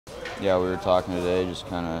yeah, we were talking today, just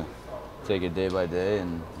kind of take it day by day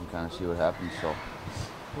and kind of see what happens. So.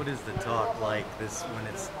 What is the talk like this when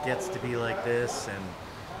it gets to be like this? And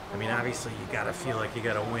I mean, obviously, you got to feel like you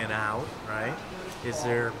got to win out, right? Is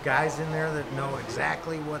there guys in there that know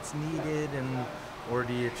exactly what's needed, and or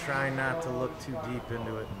do you try not to look too deep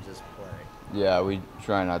into it and just play? Yeah, we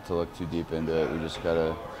try not to look too deep into it. We just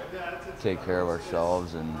gotta take care of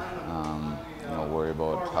ourselves and worry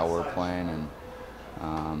about how we're playing and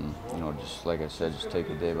just like I said, just take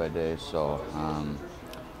it day by day. So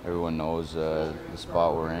everyone knows the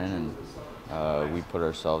spot we're in, and we put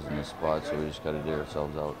ourselves in this spot, so we just gotta dig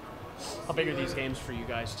ourselves out. How big are these games for you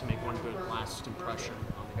guys to make one good last impression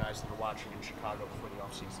on the guys that are watching in Chicago before the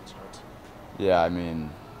offseason starts? Yeah, I mean,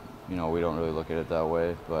 we don't really look at it that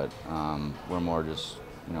way, but we're more just,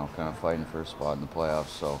 kind of fighting for a spot in the playoffs.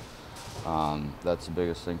 So that's the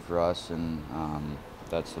biggest thing for us, and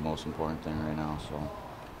that's the most important thing right now. So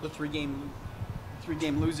The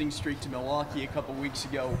three-game losing streak to Milwaukee a couple weeks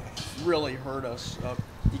ago really hurt us.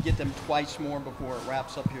 You get them twice more before it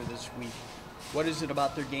wraps up here this week. What is it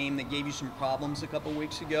about their game that gave you some problems a couple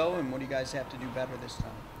weeks ago, and what do you guys have to do better this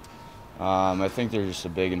time? I think they're just a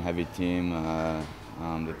big and heavy team.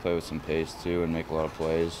 They play with some pace too and make a lot of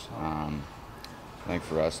plays. I think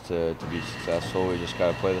for us to be successful, we just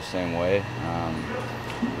got to play the same way.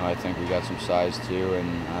 I think we got some size too,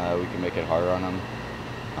 and we can make it harder on them.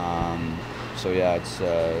 So yeah,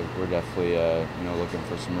 we're definitely looking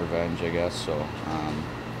for some revenge, I guess. So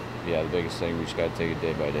yeah, the biggest thing, we just got to take it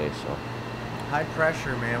day by day. So. High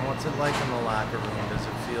pressure, man. What's it like in the locker room? Does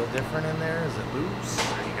it feel different in there? Is it loose?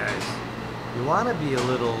 Are you guys? You want to be a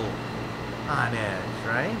little on edge,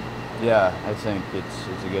 right? Yeah, I think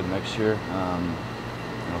it's a good mixture.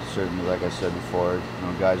 Certainly, like I said before,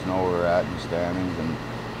 guys know where we're at in the standings and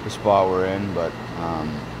the spot we're in, but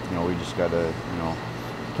we just gotta,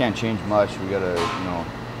 can't change much. We gotta,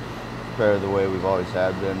 prepare the way we've always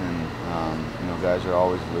have been, and guys are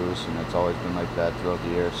always loose, and it's always been like that throughout the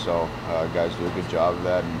year. So guys do a good job of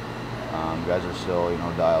that, and guys are still,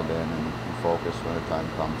 dialed in and focused when the time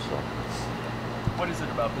comes. So. What is it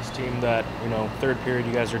about this team that, third period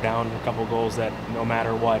you guys are down a couple goals that no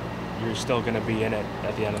matter what, you're still going to be in it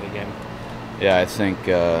at the end of the game? Yeah, I think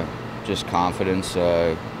just confidence.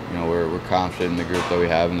 We're confident in the group that we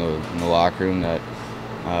have in the locker room that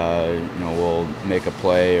we'll make a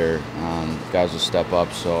play or guys will step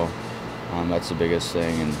up. So that's the biggest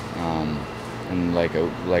thing. And like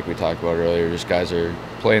we talked about earlier, just guys are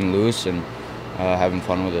playing loose and having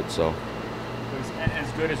fun with it. So.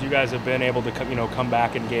 As good as you guys have been able to come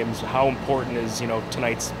back in games, how important is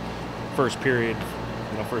tonight's first period,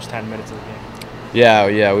 first 10 minutes of the game?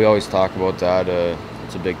 Yeah, we always talk about that.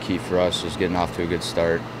 It's a big key for us, just getting off to a good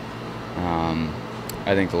start.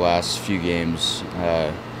 I think the last few games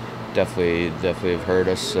definitely have hurt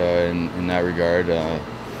us in that regard.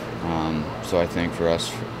 So I think for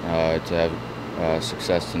us to have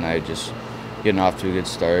success tonight, just getting off to a good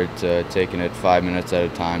start, taking it 5 minutes at a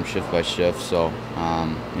time, shift by shift. So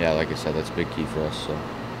yeah, like I said, that's a big key for us. So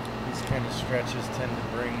These kind of stretches tend to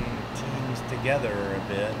bring teams together a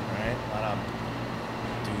bit, right? A lot of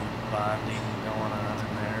dude bonding going on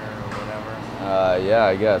in there or whatever. yeah,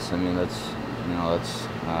 I guess. I mean, that's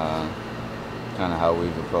kind of how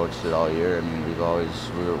we've approached it all year. I mean,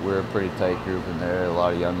 we're a pretty tight group in there, a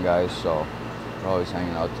lot of young guys, so we're always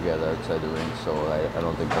hanging out together outside the rink. So I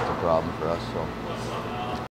don't think that's a problem for us. So.